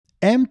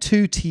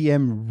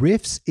M2TM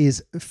Riffs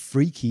is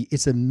freaky.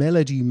 It's a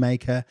melody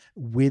maker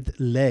with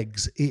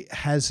legs. It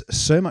has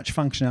so much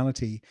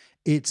functionality.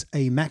 It's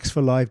a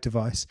Max4Live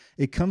device.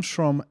 It comes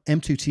from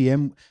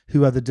M2TM,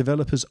 who are the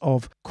developers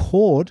of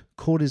Chord.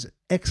 Chord is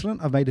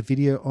excellent. I've made a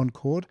video on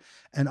Chord,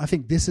 and I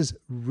think this is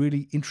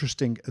really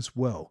interesting as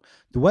well.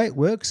 The way it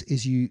works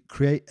is you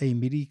create a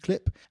MIDI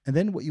clip, and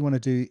then what you want to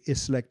do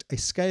is select a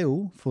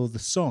scale for the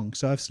song.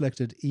 So I've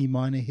selected E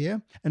minor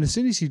here, and as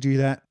soon as you do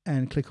that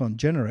and click on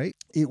generate,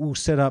 it will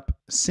set up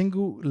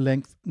single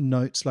length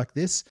notes like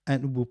this,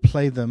 and it will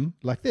play them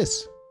like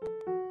this.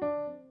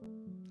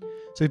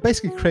 So it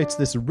basically creates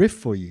this riff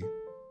for you.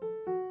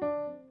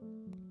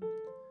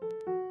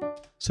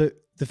 So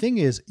the thing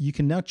is, you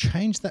can now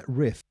change that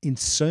riff in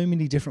so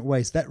many different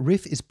ways. That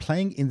riff is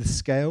playing in the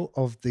scale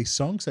of the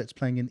song, so it's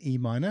playing in E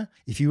minor.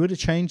 If you were to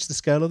change the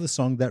scale of the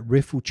song, that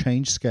riff will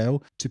change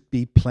scale to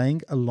be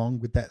playing along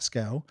with that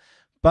scale.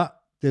 But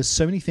there's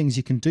so many things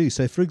you can do.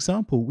 So for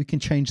example, we can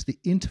change the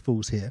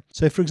intervals here.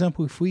 So for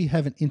example, if we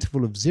have an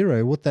interval of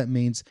 0, what that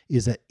means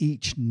is that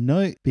each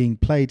note being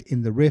played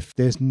in the riff,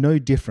 there's no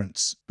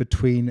difference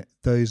between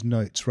those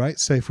notes, right?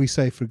 So if we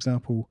say, for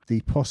example,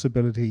 the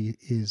possibility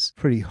is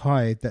pretty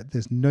high that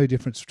there's no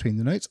difference between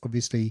the notes,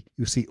 obviously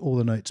you'll see all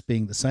the notes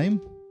being the same.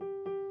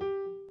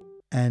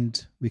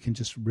 And we can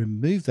just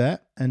remove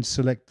that and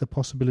select the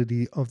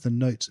possibility of the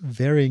notes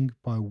varying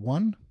by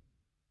 1.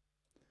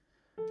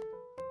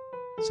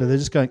 So they're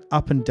just going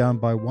up and down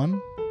by 1.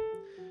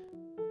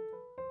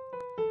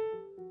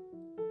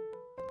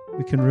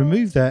 We can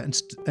remove that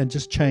and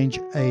just change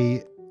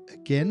A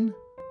again.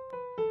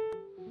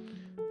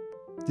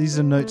 These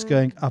are notes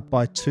going up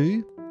by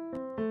 2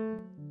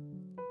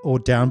 or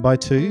down by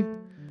 2.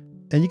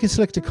 And you can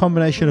select a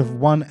combination of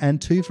 1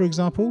 and 2, for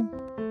example.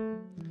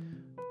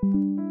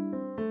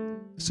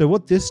 So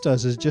what this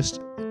does is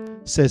just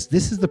says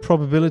this is the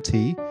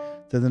probability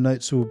that the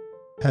notes will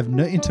have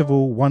no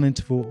interval, 1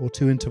 interval, or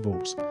 2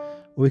 intervals.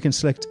 Or we can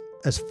select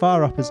as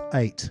far up as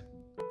 8.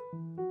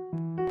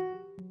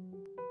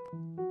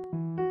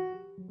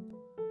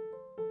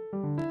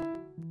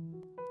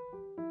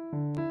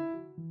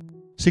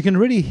 So you can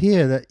really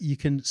hear that you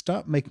can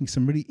start making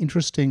some really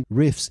interesting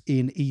riffs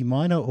in E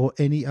minor or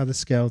any other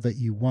scale that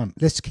you want.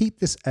 Let's keep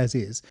this as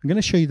is. I'm going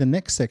to show you the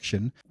next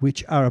section,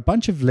 which are a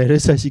bunch of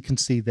letters, as you can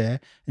see there.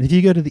 And if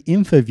you go to the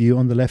info view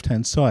on the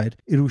left-hand side,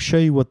 it will show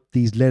you what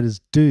these letters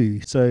do.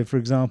 So for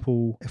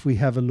example, if we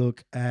have a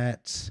look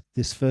at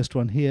this first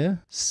one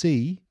here,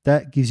 C,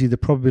 that gives you the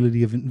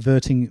probability of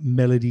inverting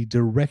melody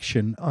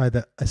direction,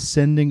 either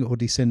ascending or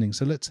descending.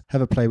 So let's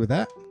have a play with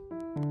that.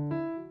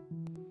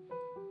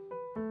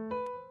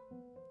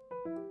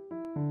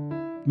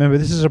 Remember,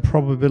 this is a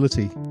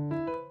probability.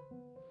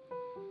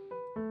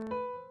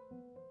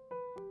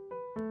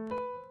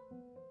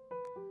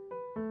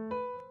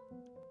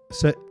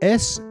 So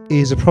S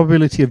is a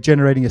probability of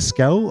generating a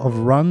scale of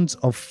runs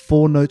of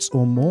 4 notes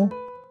or more.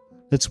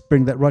 Let's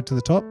bring that right to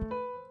the top.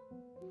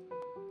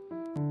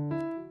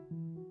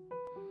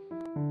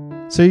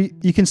 So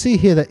you can see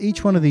here that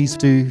each one of these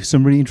do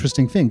some really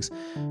interesting things.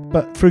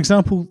 But for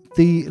example,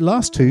 the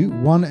last two,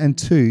 1 and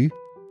 2,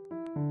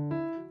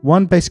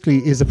 1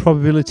 basically is a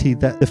probability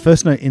that the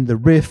first note in the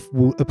riff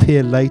will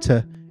appear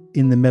later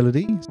in the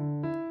melody.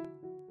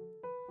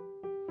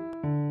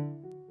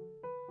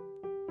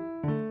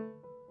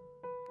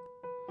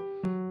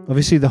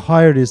 Obviously, the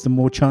higher it is, the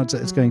more chance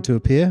that it's going to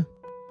appear.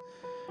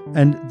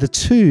 And the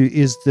 2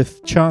 is the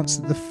chance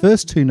that the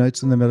first 2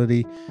 notes in the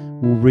melody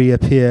will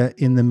reappear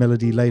in the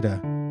melody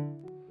later.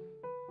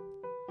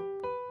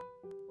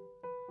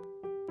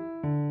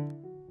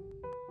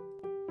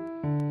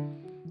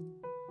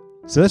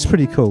 So that's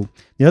pretty cool.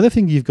 The other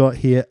thing you've got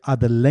here are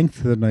the length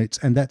of the notes,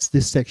 and that's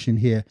this section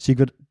here. So you've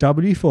got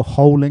W for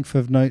whole length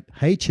of note,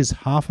 H is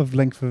half of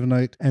length of a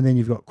note, and then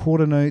you've got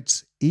quarter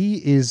notes.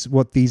 E is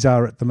what these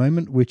are at the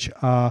moment, which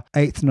are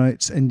 1/8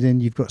 notes, and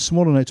then you've got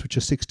smaller notes, which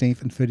are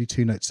 16th and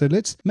 32 notes. So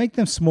let's make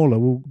them smaller.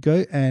 We'll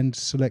go and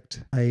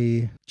select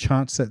a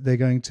chance that they're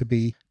going to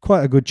be,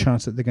 quite a good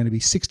chance that they're going to be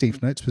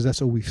 16th notes, because that's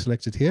all we've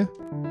selected here.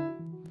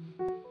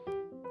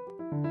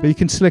 But you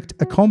can select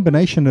a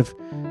combination of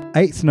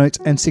 1/8 notes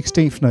and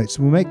 16th notes.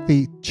 We'll make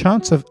the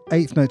chance of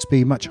 1/8 notes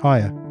be much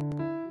higher.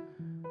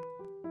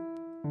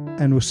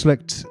 And we'll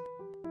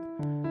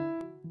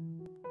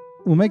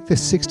make the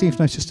 16th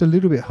notes just a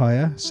little bit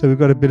higher, so we've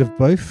got a bit of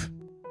both.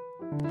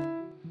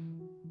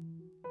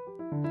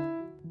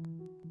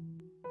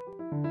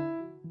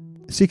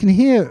 So you can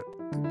hear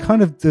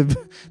kind of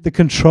the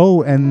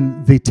control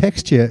and the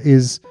texture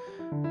is,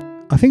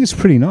 I think it's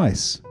pretty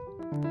nice.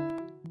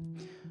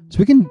 So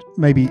we can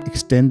maybe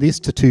extend this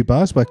to 2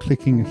 bars by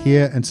clicking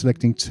here and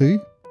selecting 2.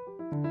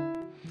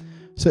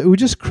 So it will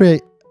just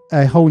create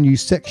a whole new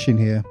section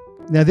here.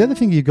 Now the other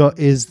thing you got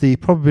is the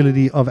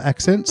probability of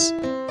accents.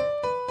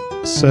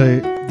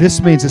 So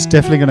this means it's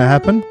definitely going to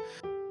happen,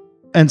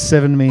 and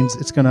 7 means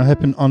it's going to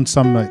happen on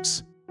some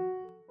notes.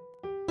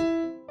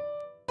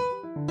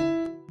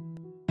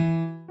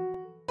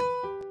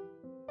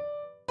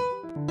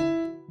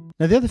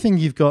 Now, the other thing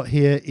you've got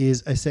here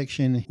is a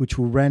section which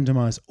will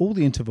randomize all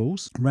the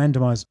intervals,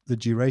 randomize the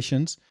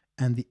durations,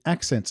 and the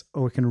accents,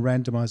 or we can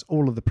randomize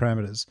all of the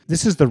parameters.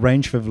 This is the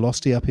range for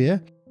velocity up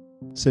here.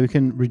 So we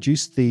can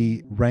reduce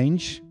the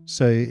range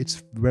so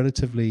it's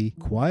relatively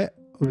quiet,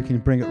 or we can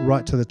bring it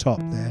right to the top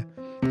there.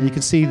 And you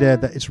can see there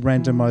that it's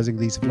randomizing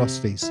these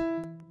velocities.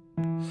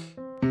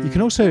 You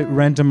can also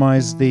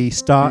randomize the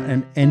start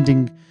and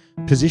ending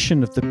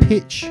position of the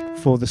pitch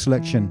for the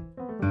selection.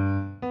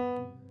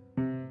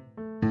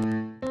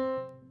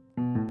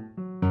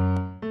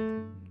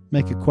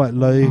 Make it quite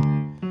low.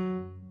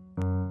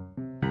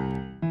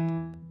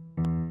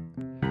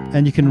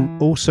 And you can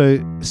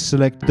also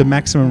select the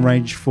maximum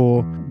range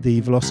for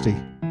the velocity.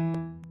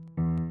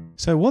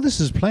 So while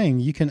this is playing,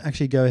 you can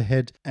actually go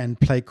ahead and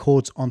play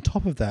chords on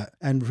top of that.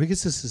 And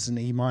because this is an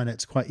E minor,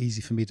 it's quite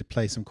easy for me to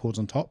play some chords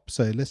on top.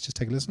 So let's just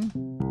take a listen.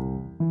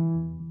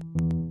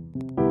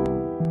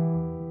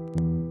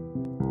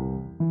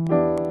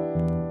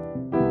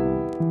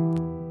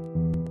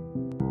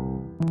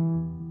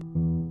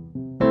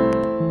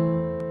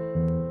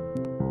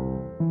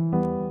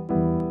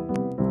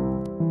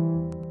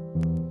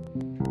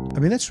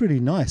 I mean, that's really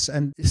nice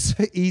and it's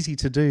so easy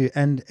to do.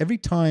 And every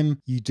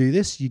time you do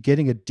this, you're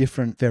getting a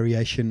different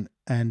variation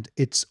and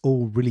it's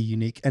all really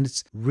unique and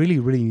it's really,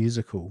 really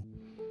musical.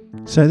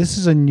 So this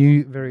is a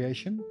new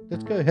variation.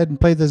 Let's go ahead and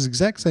play those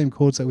exact same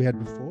chords that we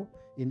had before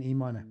in E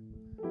minor.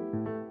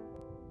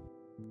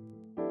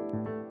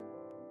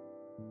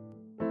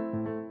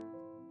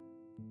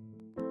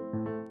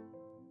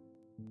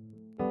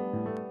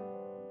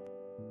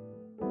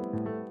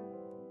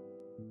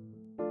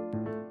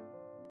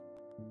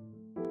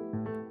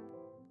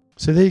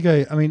 So there you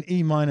go. I mean,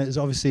 E minor is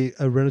obviously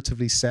a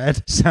relatively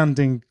sad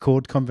sounding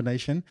chord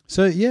combination.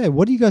 So yeah,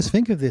 what do you guys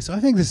think of this? I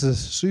think this is a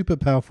super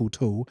powerful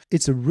tool.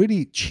 It's a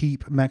really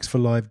cheap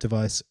Max4Live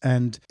device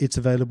and it's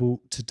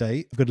available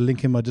today. I've got a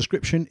link in my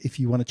description if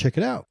you want to check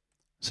it out.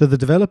 So the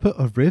developer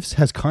of Riffs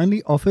has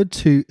kindly offered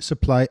to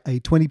supply a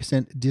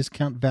 20%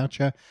 discount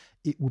voucher.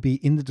 It will be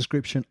in the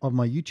description of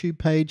my YouTube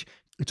page.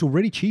 It's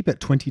already cheap at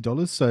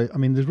 $20. So, I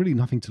mean, there's really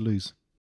nothing to lose.